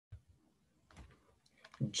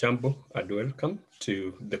Jambo and welcome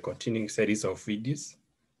to the continuing series of videos,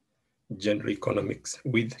 General Economics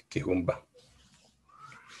with Kihumba.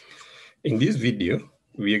 In this video,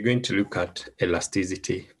 we are going to look at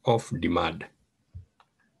elasticity of demand.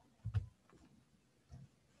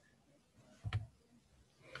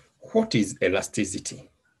 What is elasticity?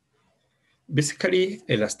 Basically,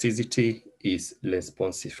 elasticity is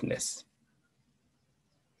responsiveness.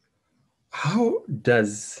 How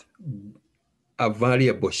does a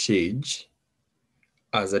variable change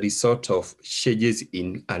as a result of changes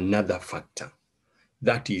in another factor?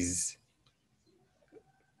 That is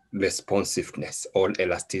responsiveness or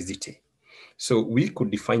elasticity. So we could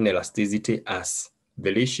define elasticity as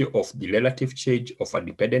the ratio of the relative change of a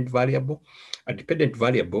dependent variable. A dependent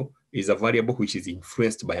variable is a variable which is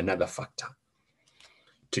influenced by another factor.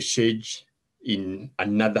 To change in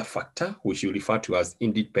another factor, which we refer to as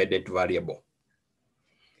independent variable.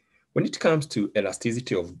 When it comes to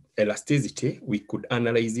elasticity, we could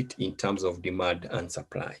analyze it in terms of demand and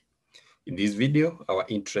supply. In this video, our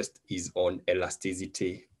interest is on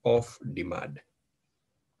elasticity of demand.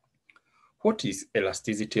 What is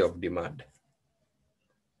elasticity of demand?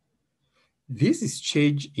 This is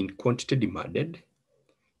change in quantity demanded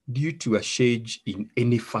due to a change in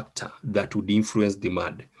any factor that would influence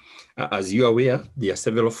demand. As you are aware, there are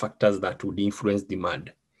several factors that would influence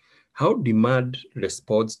demand. How demand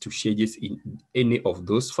responds to changes in any of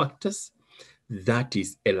those factors, that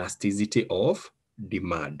is elasticity of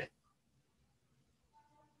demand.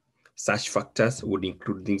 Such factors would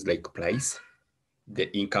include things like price, the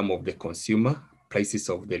income of the consumer, prices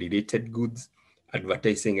of the related goods,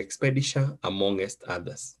 advertising expenditure, amongst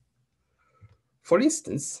others. For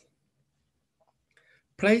instance,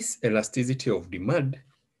 price elasticity of demand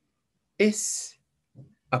is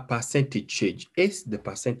a percentage change, is the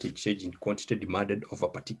percentage change in quantity demanded of a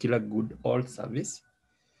particular good or service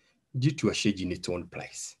due to a change in its own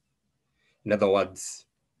price. In other words,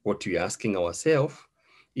 what we're asking ourselves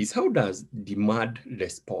is, how does demand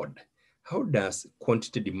respond? How does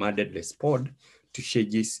quantity demanded respond to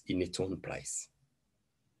changes in its own price?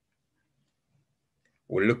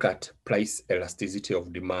 We'll look at price elasticity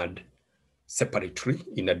of demand separately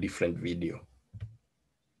in a different video.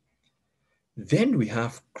 Then we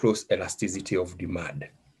have cross elasticity of demand.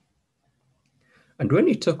 And when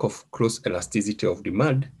we talk of cross elasticity of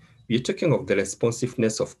demand, we are talking of the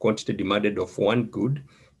responsiveness of quantity demanded of one good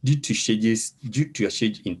due to a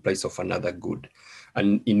change in price of another good.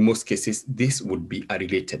 And in most cases, this would be a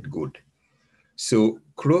related good. So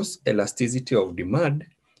cross elasticity of demand,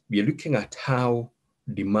 we are looking at how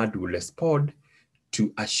demand will respond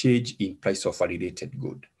to a change in price of a related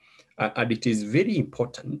good. And it is very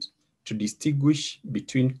important to distinguish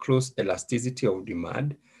between cross elasticity of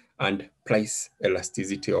demand and price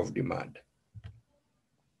elasticity of demand.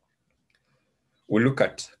 We'll look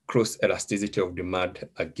at cross elasticity of demand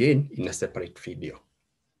again in a separate video.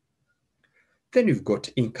 Then we've got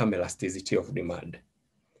income elasticity of demand.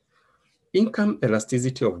 Income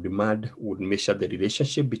elasticity of demand would measure the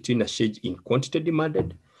relationship between a change in quantity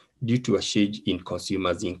demanded due to a change in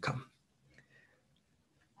consumers' income.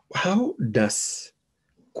 How does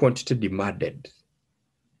quantity demanded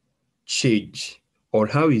change, or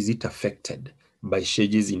how is it affected by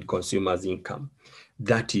changes in consumers' income?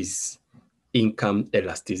 That is income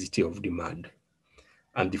elasticity of demand.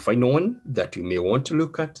 And the final one that we may want to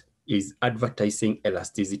look at is advertising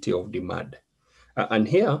elasticity of demand. And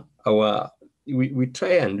here, we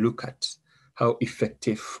try and look at how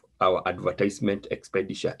effective our advertisement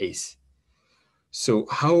expenditure is. So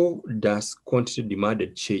how does quantity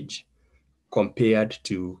demanded change compared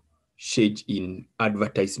to change in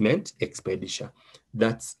advertisement expenditure?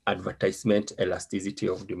 That's advertisement elasticity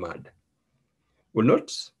of demand. We'll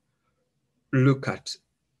not look at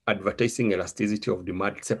advertising elasticity of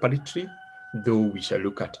demand separately, though we shall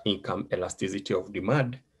look at income elasticity of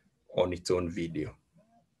demand on its own video.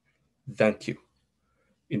 Thank you.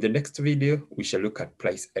 In the next video, we shall look at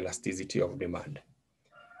price elasticity of demand.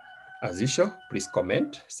 As usual, please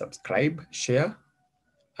comment, subscribe, share,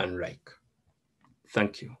 and like.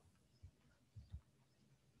 Thank you.